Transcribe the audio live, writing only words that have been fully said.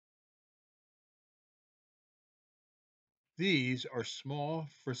These are small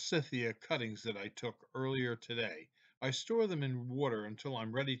Forsythia cuttings that I took earlier today. I store them in water until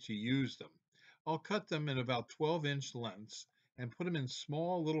I'm ready to use them. I'll cut them in about 12-inch lengths and put them in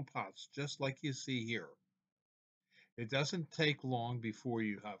small little pots just like you see here. It doesn't take long before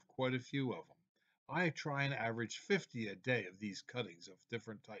you have quite a few of them. I try and average 50 a day of these cuttings of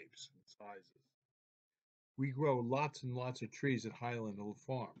different types and sizes. We grow lots and lots of trees at Highland Hill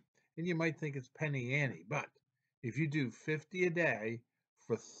Farm, and you might think it's penny ante, but if you do 50 a day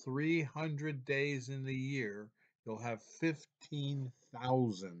for 300 days in the year, you'll have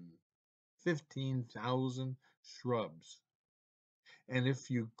 15,000 shrubs. And if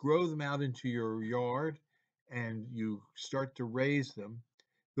you grow them out into your yard and you start to raise them,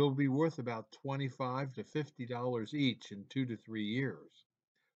 they'll be worth about $25 to $50 each in 2 to 3 years.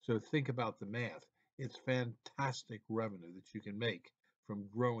 So think about the math. It's fantastic revenue that you can make from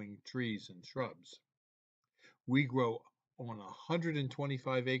growing trees and shrubs. We grow on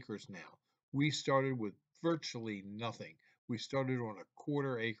 125 acres now. We started with virtually nothing. We started on a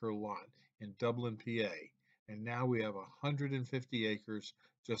quarter-acre lot in Dublin, PA, and now we have 150 acres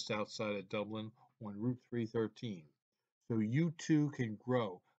just outside of Dublin on Route 313. So you too can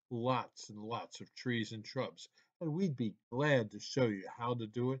grow lots and lots of trees and shrubs, and we'd be glad to show you how to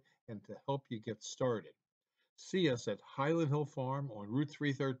do it and to help you get started. See us at Highland Hill Farm on Route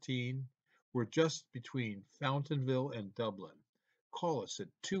 313. We're just between Fountainville and Dublin. Call us at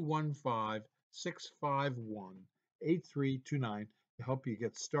 215-651-8329 to help you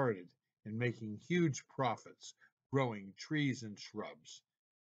get started in making huge profits growing trees and shrubs.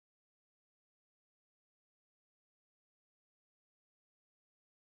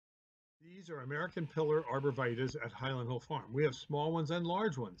 These are American Pillar arborvitaes at Highland Hill Farm. We have small ones and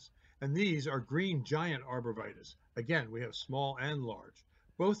large ones. And these are green giant arborvitaes. Again, we have small and large.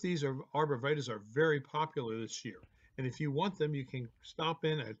 Both these arborvitaes are very popular this year. And if you want them, you can stop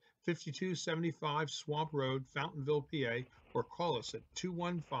in at 5275 Swamp Road, Fountainville, PA, or call us at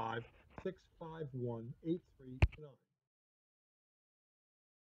 215-651-8329.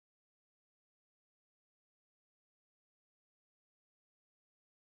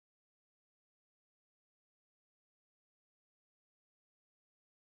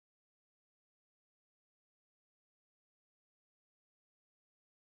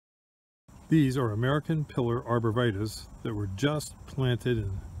 These are American Pillar arborvitaes that were just planted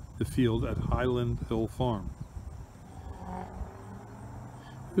in the field at Highland Hill Farm.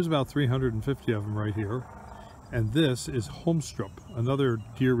 There's about 350 of them right here. And this is Homestrup, another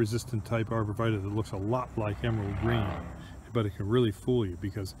deer-resistant type arborvitae that looks a lot like emerald green, but it can really fool you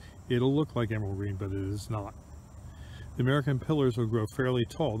because it'll look like emerald green, but it is not. The American Pillars will grow fairly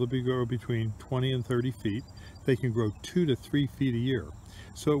tall. They'll grow between 20 and 30 feet. They can grow 2 to 3 feet a year.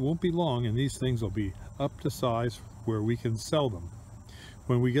 So it won't be long and these things will be up to size where we can sell them.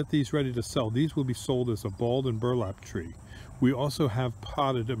 When we get these ready to sell, these will be sold as a balled and burlap tree. We also have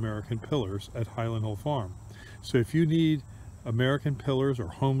potted American Pillars at Highland Hill Farm. So if you need American Pillars or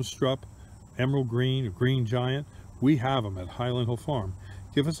Homestrup, emerald green, or green giant, we have them at Highland Hill Farm.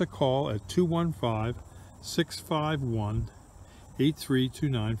 Give us a call at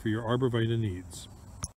 215-651-8329 for your arborvitae needs.